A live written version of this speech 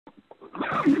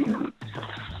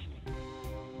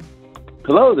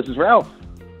Hello, this is Ralph.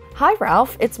 Hi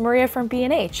Ralph, it's Maria from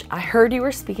B&H. I heard you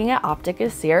were speaking at OPTIC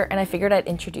this year and I figured I'd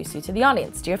introduce you to the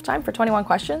audience. Do you have time for 21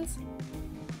 questions?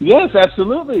 Yes,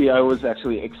 absolutely. I was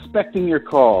actually expecting your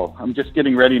call. I'm just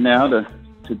getting ready now to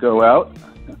go out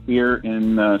here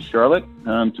in Charlotte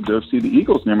to go see the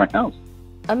Eagles near my house.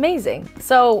 Amazing.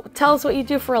 So tell us what you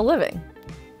do for a living.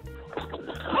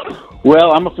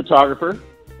 Well, I'm a photographer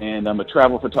and I'm a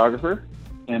travel photographer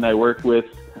and I work with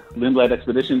Lindblad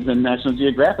Expeditions and National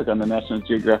Geographic on the National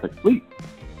Geographic fleet.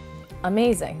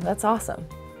 Amazing. That's awesome.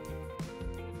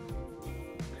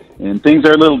 And things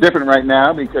are a little different right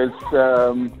now because,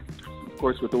 of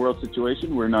course, with the world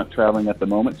situation, we're not traveling at the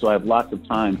moment. So I have lots of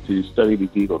time to study these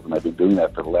eagles, and I've been doing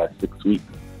that for the last 6 weeks.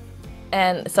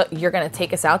 And so you're going to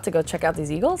take us out to go check out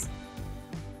these eagles?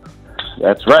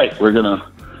 That's right. We're going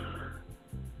to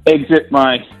exit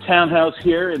my townhouse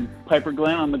here in Piper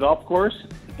Glen on the golf course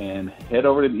and head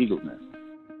over to the Eagle's Nest.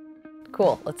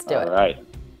 Cool. Let's do it. All right.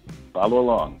 Follow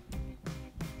along.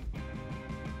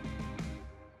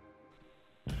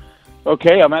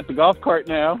 Okay, I'm at the golf cart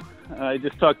now. I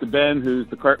just talked to Ben, who's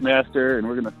the cart master,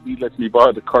 and he lets me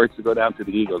borrow the carts to go down to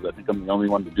the Eagles. I think I'm the only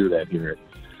one to do that here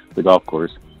at the golf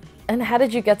course. And how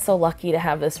did you get so lucky to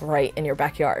have this right in your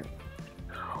backyard?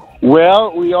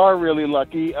 Well, we are really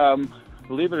lucky.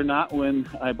 Believe it or not, when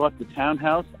I bought the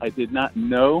townhouse, I did not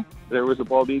know there was a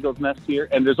bald eagle's nest here.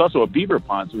 And there's also a beaver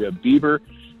pond, so we have beaver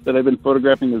that I've been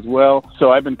photographing as well.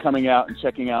 So I've been coming out and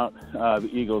checking out the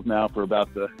eagles now for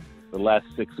about the last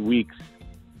 6 weeks.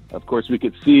 Of course, we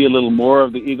could see a little more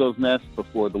of the eagle's nest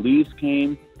before the leaves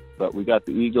came, but we got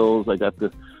the eagles. I got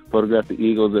to photograph the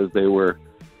eagles as they were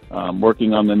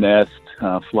working on the nest,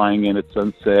 flying in at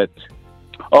sunset.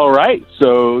 All right,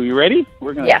 so you ready?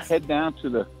 We're going to head down to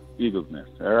the Eagle's Nest.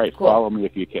 All right, cool. Follow me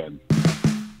if you can.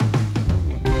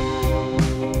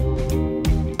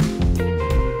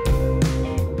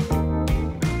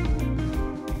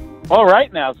 All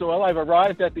right now, so while I've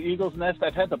arrived at the Eagle's Nest,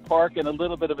 I've had to park in a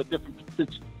little bit of a different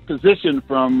position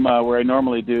from where I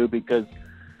normally do because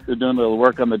they're doing a little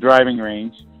work on the driving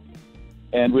range.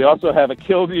 And we also have a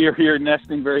killdeer here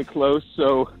nesting very close,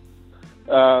 so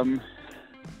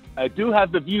I do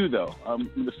have the view though. I'm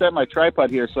going to set my tripod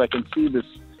here so I can see this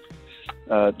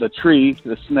the tree,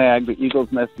 the snag. The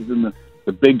eagle's nest is in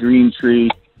the big green tree,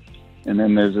 and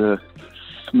then there's a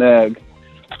snag.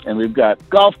 And we've got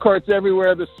golf carts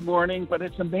everywhere this morning, but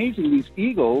it's amazing. These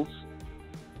eagles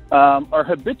are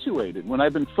habituated. When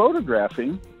I've been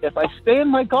photographing, if I stay in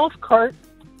my golf cart,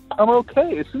 I'm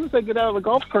okay. As soon as I get out of the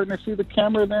golf cart and I see the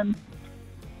camera, then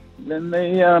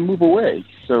they move away.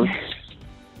 So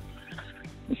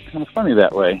it's kind of funny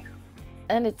that way.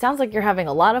 And it sounds like you're having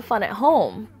a lot of fun at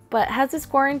home. But has this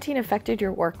quarantine affected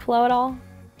your workflow at all?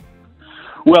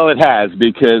 Well, it has,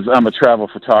 because I'm a travel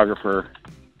photographer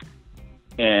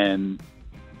and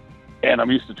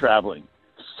I'm used to traveling.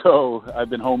 So I've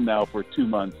been home now for 2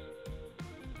 months,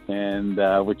 and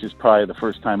which is probably the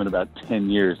first time in about 10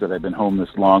 years that I've been home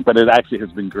this long. But it actually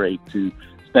has been great to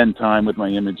spend time with my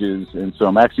images, and so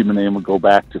I'm actually been able to go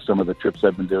back to some of the trips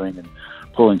I've been doing and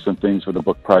pulling some things for the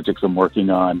book projects I'm working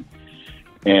on.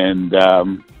 And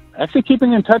actually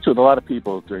keeping in touch with a lot of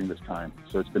people during this time.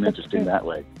 So it's been interesting that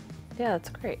way. Yeah, that's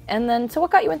great. And then, so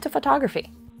what got you into photography?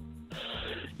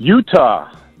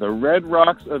 Utah, the Red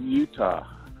Rocks of Utah.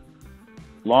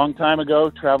 Long time ago,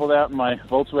 traveled out in my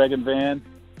Volkswagen van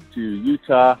to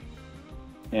Utah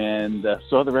and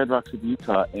saw the Red Rocks of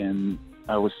Utah. And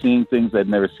I was seeing things I'd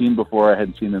never seen before. I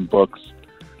hadn't seen in books.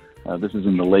 This is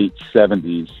in the late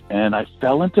 70s. And I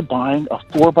fell into buying a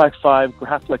 4x5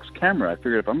 Graflex camera. I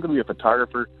figured if I'm going to be a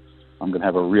photographer, I'm going to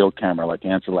have a real camera like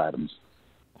Ansel Adams.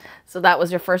 So that was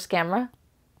your first camera?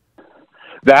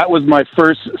 That was my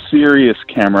first serious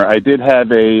camera. I did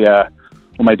have well,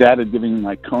 my dad had given me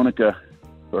my Konica,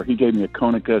 or he gave me a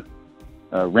Konica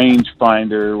range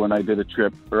finder when I did a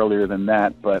trip earlier than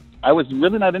that. But I was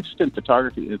really not interested in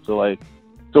photography so it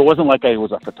wasn't like I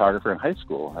was a photographer in high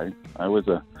school. I was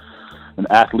an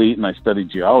athlete and I studied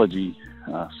geology.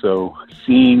 So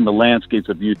seeing the landscapes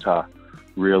of Utah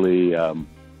really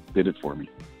did it for me.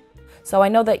 So I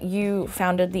know that you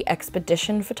founded the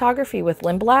expedition photography with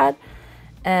Lindblad,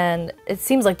 and it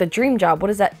seems like the dream job. What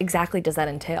does that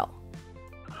entail?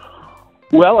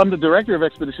 Well, I'm the director of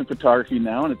expedition photography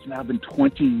now, and it's now been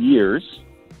 20 years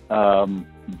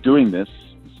doing this.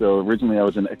 So originally I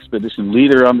was an expedition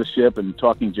leader on the ship and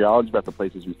talking geology about the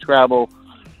places we travel.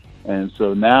 And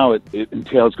so now it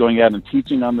entails going out and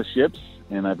teaching on the ships.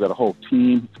 And I've got a whole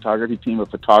photography team of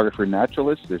photographer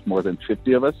naturalists. There's more than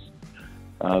 50 of us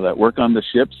that work on the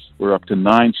ships. We're up to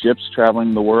 9 ships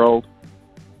traveling the world.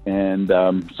 And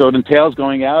so it entails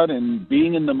going out and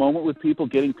being in the moment with people,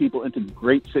 getting people into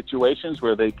great situations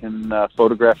where they can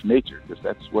photograph nature, because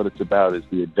that's what it's about, is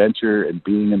the adventure and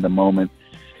being in the moment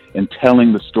and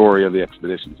telling the story of the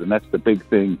expeditions. And that's the big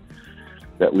thing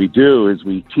that we do, is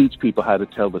we teach people how to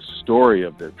tell the story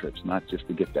of their trips, not just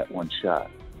to get that one shot.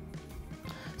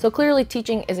 So clearly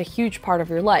teaching is a huge part of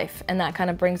your life, and that kind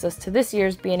of brings us to this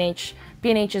year's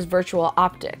B&H's virtual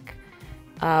OPTIC.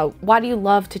 Why do you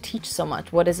love to teach so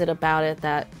much? What is it about it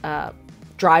that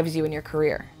drives you in your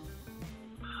career?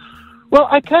 Well,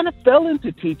 I kind of fell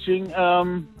into teaching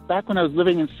back when I was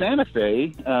living in Santa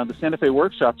Fe. The Santa Fe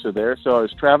workshops are there, so I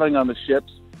was traveling on the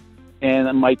ships,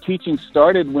 and my teaching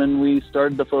started when we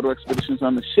started the photo expeditions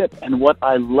on the ship. And what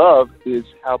I love is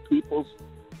how people's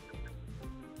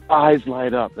eyes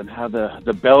light up and how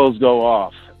the bells go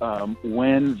off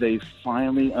when they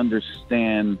finally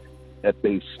understand that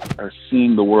they are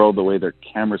seeing the world the way their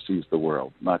camera sees the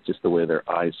world, not just the way their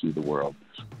eyes see the world.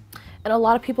 And a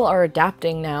lot of people are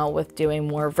adapting now with doing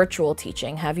more virtual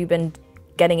teaching. Have you been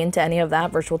getting into any of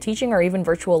that, virtual teaching or even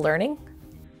virtual learning?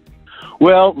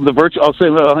 Well,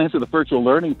 I'll answer the virtual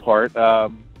learning part.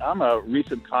 I'm a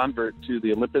recent convert to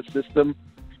the Olympus system.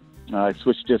 I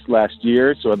switched just last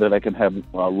year so that I can have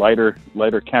lighter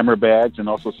camera bags, and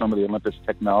also some of the Olympus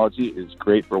technology is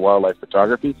great for wildlife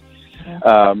photography.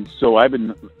 So I've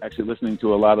been actually listening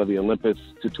to a lot of the Olympus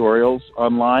tutorials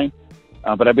online,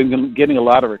 but I've been getting a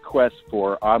lot of requests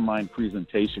for online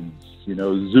presentations. You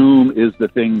know, Zoom is the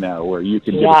thing now, where you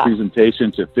can give a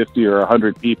presentation to 50 or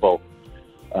 100 people.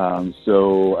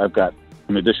 So I've got,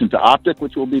 in addition to OPTIC,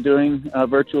 which we'll be doing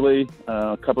virtually,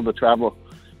 a couple of the travel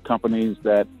companies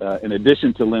that, in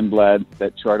addition to Lindblad,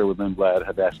 that charter with Lindblad,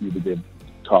 have asked me to give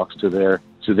talks to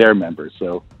their members.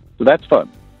 So that's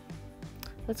fun.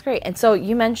 That's great. And so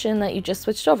you mentioned that you just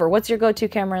switched over. What's your go-to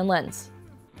camera and lens?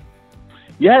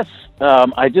 Yes,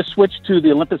 I just switched to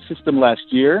the Olympus system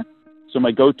last year. So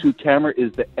my go-to camera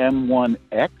is the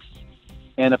M1X.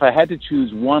 And if I had to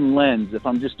choose one lens, if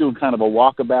I'm just doing kind of a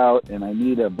walkabout and I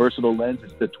need a versatile lens,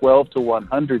 it's the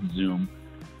 12-100 zoom,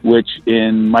 which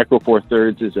in micro four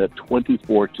thirds is a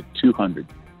 24-200.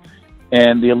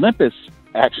 And the Olympus,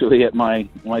 actually, at my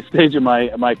stage of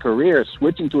my career,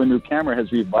 switching to a new camera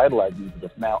has revitalized me,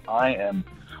 because now I am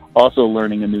also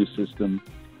learning a new system.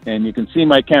 And you can see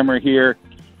my camera here,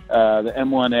 the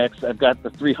M1X. I've got the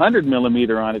 300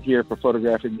 millimeter on it here for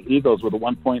photographing the eagles with a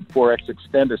 1.4x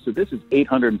extender. So this is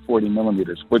 840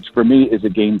 millimeters, which for me is a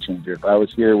game changer. If I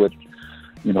was here with,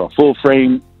 a full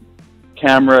frame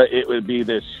camera, it would be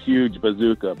this huge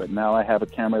bazooka. But now I have a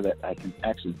camera that I can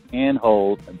actually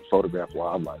handhold and photograph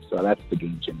wildlife. So that's the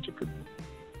game changer for me.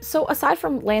 So aside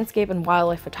from landscape and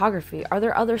wildlife photography, are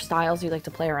there other styles you like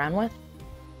to play around with?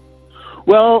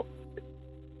 Well,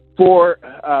 for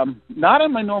not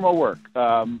in my normal work,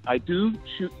 I do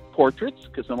shoot portraits,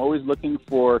 because I'm always looking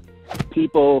for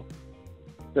people,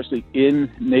 especially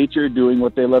in nature, doing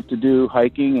what they love to do,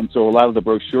 hiking. And so a lot of the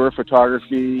brochure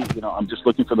photography, I'm just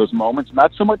looking for those moments,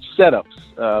 not so much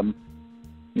setups.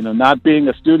 Not being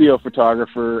a studio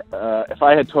photographer, if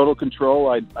I had total control,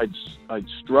 I'd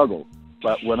struggle.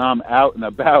 But when I'm out and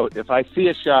about, if I see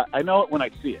a shot, I know it when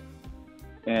I see it.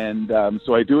 And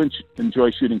so I do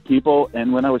enjoy shooting people.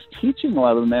 And when I was teaching a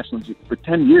lot of the for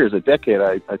 10 years, a decade,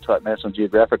 I taught National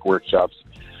Geographic workshops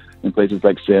in places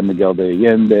like San Miguel de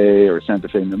Allende or Santa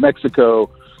Fe, New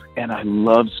Mexico. And I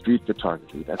love street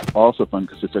photography. That's also fun,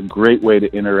 because it's a great way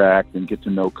to interact and get to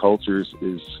know cultures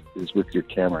is with your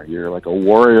camera. You're like a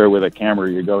warrior with a camera.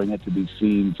 You're going into these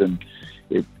scenes, and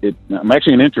I'm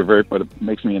actually an introvert, but it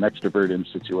makes me an extrovert in a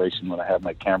situation when I have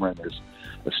my camera and there's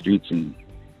a street scene.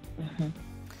 Mm-hmm.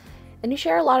 And you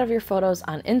share a lot of your photos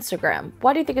on Instagram.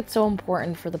 Why do you think it's so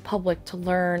important for the public to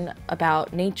learn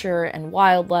about nature and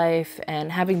wildlife,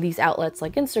 and having these outlets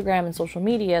like Instagram and social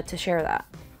media to share that?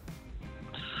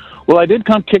 Well, I did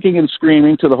come kicking and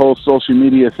screaming to the whole social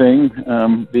media thing,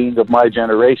 being of my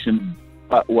generation.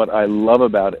 But what I love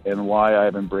about it, and why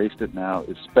I've embraced it now,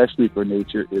 especially for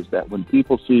nature, is that when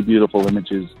people see beautiful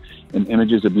images and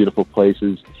images of beautiful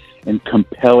places and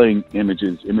compelling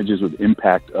images with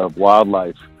impact of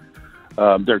wildlife,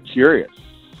 they're curious,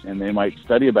 and they might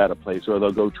study about a place, or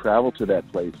they'll go travel to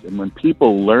that place. And when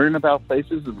people learn about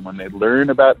places, and when they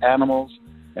learn about animals,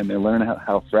 and they learn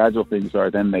how fragile things are,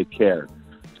 then they care.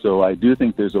 So I do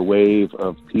think there's a wave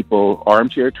of people,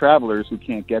 armchair travelers, who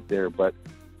can't get there, but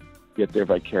get there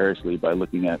vicariously by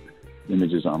looking at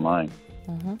images online.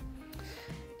 Mm-hmm.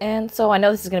 And so I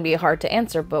know this is going to be hard to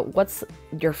answer, but what's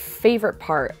your favorite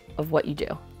part of what you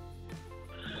do?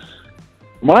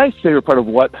 My favorite part of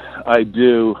what I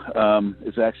do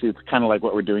is actually, it's kind of like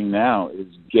what we're doing now, is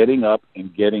getting up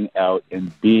and getting out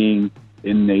and being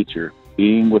in nature,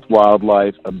 being with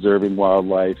wildlife, observing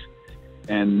wildlife,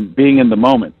 and being in the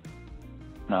moment.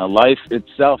 Life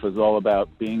itself is all about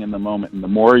being in the moment, and the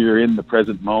more you're in the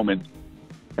present moment,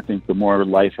 I think the more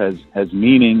life has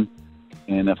meaning.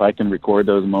 And if I can record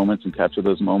those moments and capture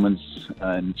those moments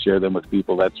and share them with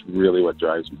people, that's really what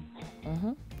drives me.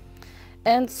 Mm-hmm.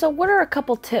 And so what are a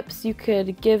couple tips you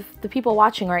could give the people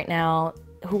watching right now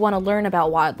who want to learn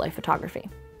about wildlife photography?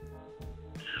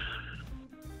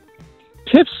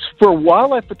 Tips for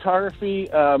wildlife photography,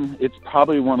 it's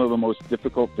probably one of the most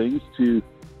difficult things to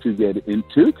get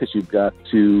into, because you've got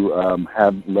to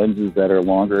have lenses that are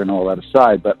longer and all that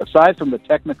aside. But aside from the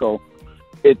technical,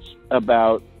 it's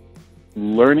about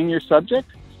learning your subject.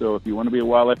 So if you want to be a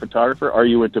wildlife photographer, are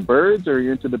you into birds or are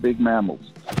you into the big mammals?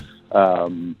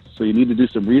 So you need to do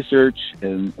some research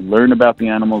and learn about the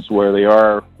animals, where they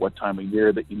are, what time of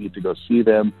year that you need to go see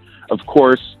them. Of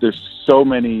course, there's so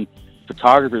many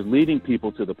photographers leading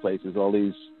people to the places, all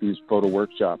these photo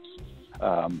workshops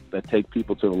that take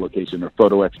people to the location, or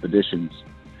photo expeditions.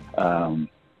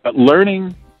 But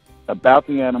learning about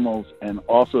the animals, and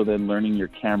also then learning your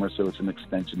camera so it's an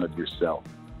extension of yourself,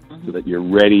 so that you're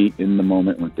ready in the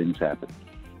moment when things happen.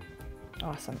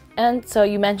 Awesome. And so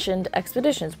you mentioned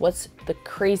expeditions. What's the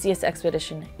craziest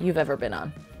expedition you've ever been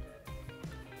on?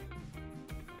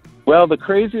 Well, the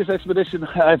craziest expedition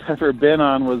I've ever been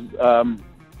on was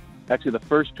actually the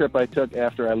first trip I took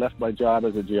after I left my job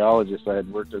as a geologist. I had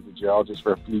worked as a geologist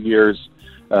for a few years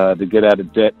to get out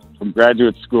of debt from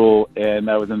graduate school, and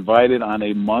I was invited on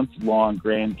a month-long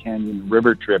Grand Canyon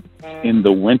river trip in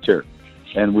the winter.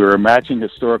 And we were matching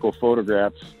historical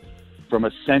photographs from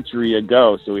a century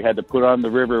ago, so we had to put on the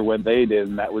river when they did,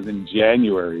 and that was in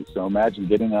January. So imagine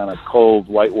getting on a cold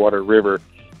whitewater river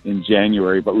in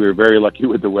January, but we were very lucky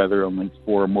with the weather, only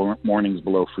 4 mornings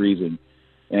below freezing.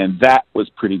 And that was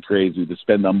pretty crazy, to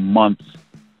spend a month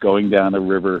going down a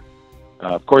river.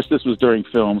 Of course, this was during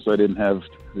film, so I didn't have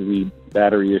the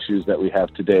battery issues that we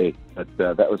have today, but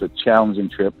that was a challenging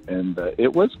trip, and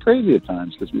it was crazy at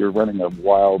times, because we were running a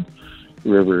wild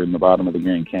river in the bottom of the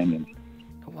Grand Canyon.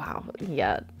 Wow,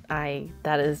 yeah,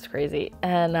 that is crazy.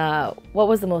 And what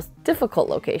was the most difficult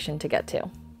location to get to?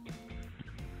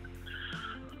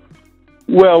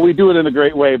 Well, we do it in a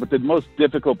great way, but the most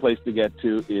difficult place to get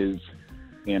to is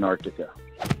Antarctica.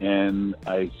 And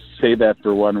I say that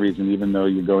for one reason, even though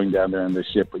you're going down there on the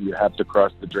ship, but you have to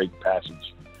cross the Drake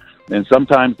Passage. And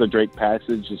sometimes the Drake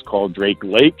Passage is called Drake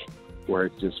Lake, where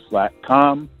it's just flat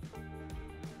calm.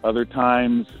 Other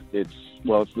times it's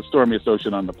the stormiest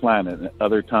ocean on the planet. And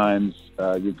other times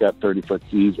you've got 30-foot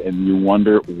seas, and you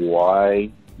wonder why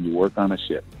you work on a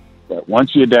ship. But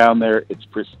once you're down there, it's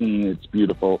pristine, it's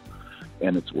beautiful,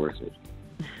 and it's worth it.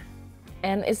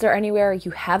 And is there anywhere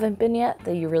you haven't been yet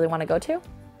that you really want to go to?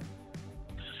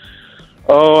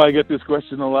 Oh, I get this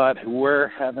question a lot. Where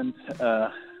haven't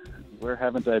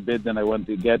I been that I want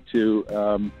to get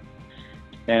to?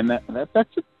 And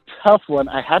that's a tough one.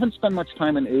 I haven't spent much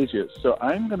time in Asia, so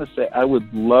I'm going to say I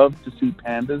would love to see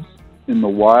pandas in the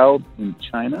wild in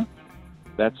China.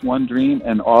 That's one dream,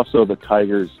 and also the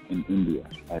tigers in India.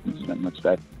 I haven't spent much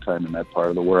time in that part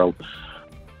of the world.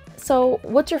 So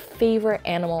what's your favorite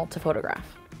animal to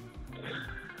photograph?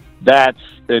 That's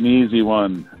an easy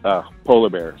one. Polar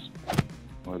bears,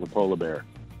 or the polar bear.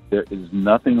 There is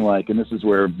nothing like, and this is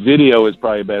where video is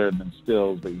probably better than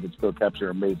stills, but you can still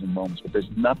capture amazing moments. But there's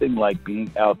nothing like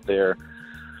being out there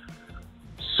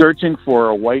searching for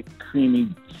a white,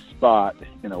 creamy spot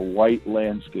in a white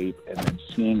landscape, and then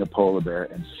seeing a polar bear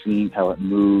and seeing how it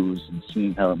moves, and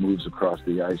seeing how it moves across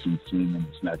the ice, and seeing in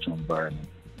its natural environment.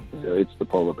 So it's the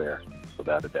polar bear,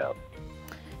 without a doubt.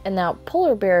 And now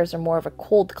polar bears are more of a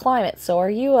cold climate, so are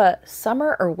you a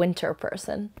summer or winter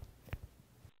person?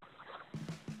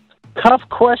 Tough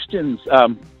questions.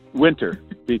 Winter,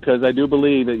 because I do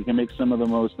believe that you can make some of the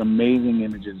most amazing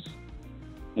images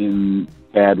in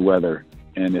bad weather.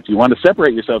 And if you want to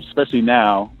separate yourself, especially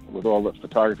now with all the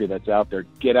photography that's out there,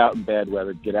 get out in bad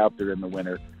weather, get out there in the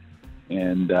winter.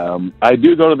 And I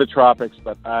do go to the tropics,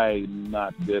 but I'm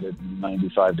not good at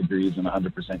 95 degrees and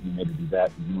 100% humidity.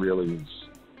 That really is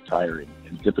tiring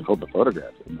and difficult to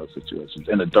photograph in those situations.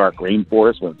 In a dark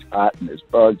rainforest when it's hot and there's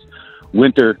bugs.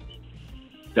 Winter,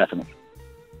 definitely.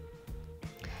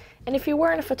 And if you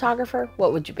weren't a photographer,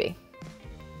 what would you be?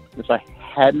 If I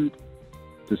hadn't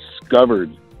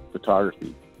discovered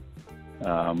photography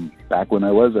back when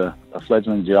I was a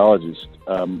fledgling geologist,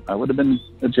 I would have been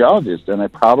a geologist, and I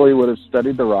probably would have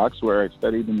studied the rocks where I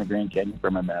studied in the Grand Canyon for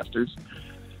my master's,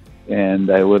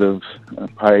 and I would have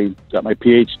probably got my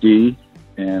PhD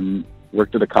and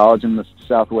worked at a college in the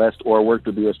Southwest, or worked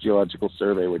with the U.S. Geological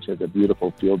Survey, which has a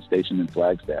beautiful field station in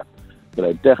Flagstaff. But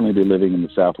I'd definitely be living in the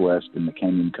Southwest, in the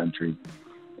Canyon country,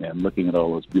 and looking at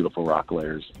all those beautiful rock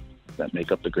layers that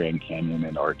make up the Grand Canyon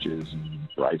and Arches and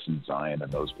Bryce and Zion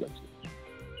and those places.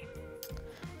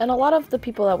 And a lot of the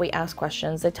people that we ask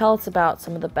questions, they tell us about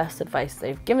some of the best advice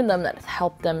they've given them that has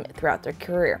helped them throughout their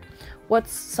career.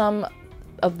 What's some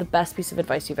of the best piece of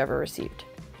advice you've ever received?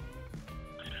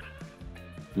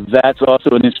 That's also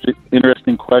an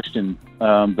interesting question.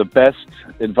 The best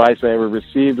advice I ever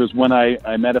received was when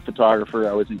I met a photographer.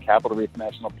 I was in Capitol Reef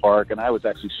National Park, and I was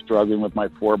actually struggling with my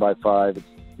 4x5.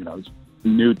 I was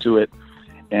new to it,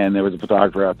 and there was a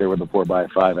photographer out there with a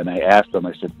 4x5, and I asked him,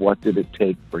 I said, what did it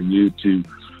take for you to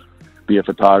be a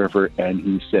photographer? And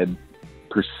he said,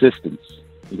 persistence.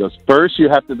 He goes, first you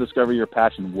have to discover your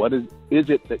passion. What is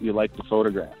it that you like to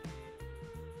photograph?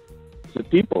 Is it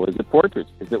people? Is it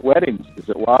portraits? Is it weddings? Is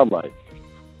it wildlife?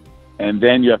 And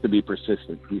then you have to be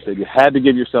persistent. He said you had to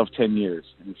give yourself 10 years.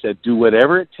 And he said, do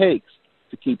whatever it takes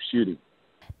to keep shooting.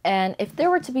 And if there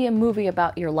were to be a movie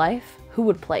about your life, who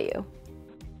would play you?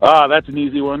 Ah, that's an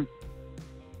easy one.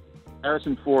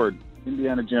 Harrison Ford,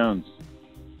 Indiana Jones.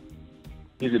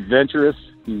 He's adventurous,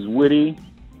 he's witty,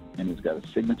 and he's got a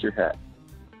signature hat.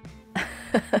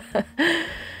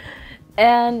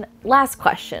 And last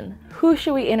question, who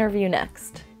should we interview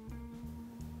next?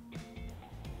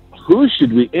 Who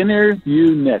should we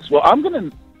interview next? Well, I'm going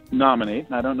to nominate,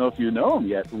 and I don't know if you know him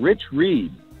yet, Rich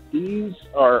Reed. He's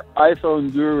our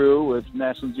iPhone guru with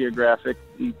National Geographic.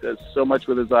 He does so much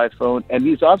with his iPhone, and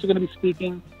he's also going to be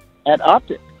speaking at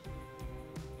OPTIC.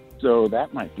 So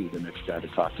that might be the next guy to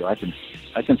talk to. I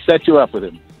can set you up with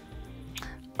him.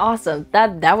 Awesome.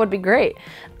 That would be great.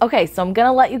 Okay, so I'm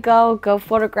gonna let you go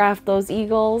photograph those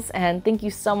eagles, and thank you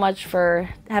so much for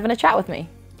having a chat with me.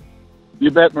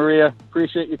 You bet, Maria.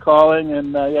 Appreciate you calling,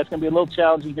 and yeah, it's gonna be a little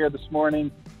challenging here this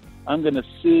morning. I'm gonna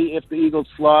see if the eagles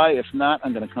fly. If not,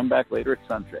 I'm gonna come back later at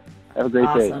sunset. Have a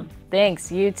great day. Awesome.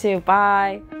 Thanks. You too.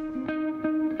 Bye.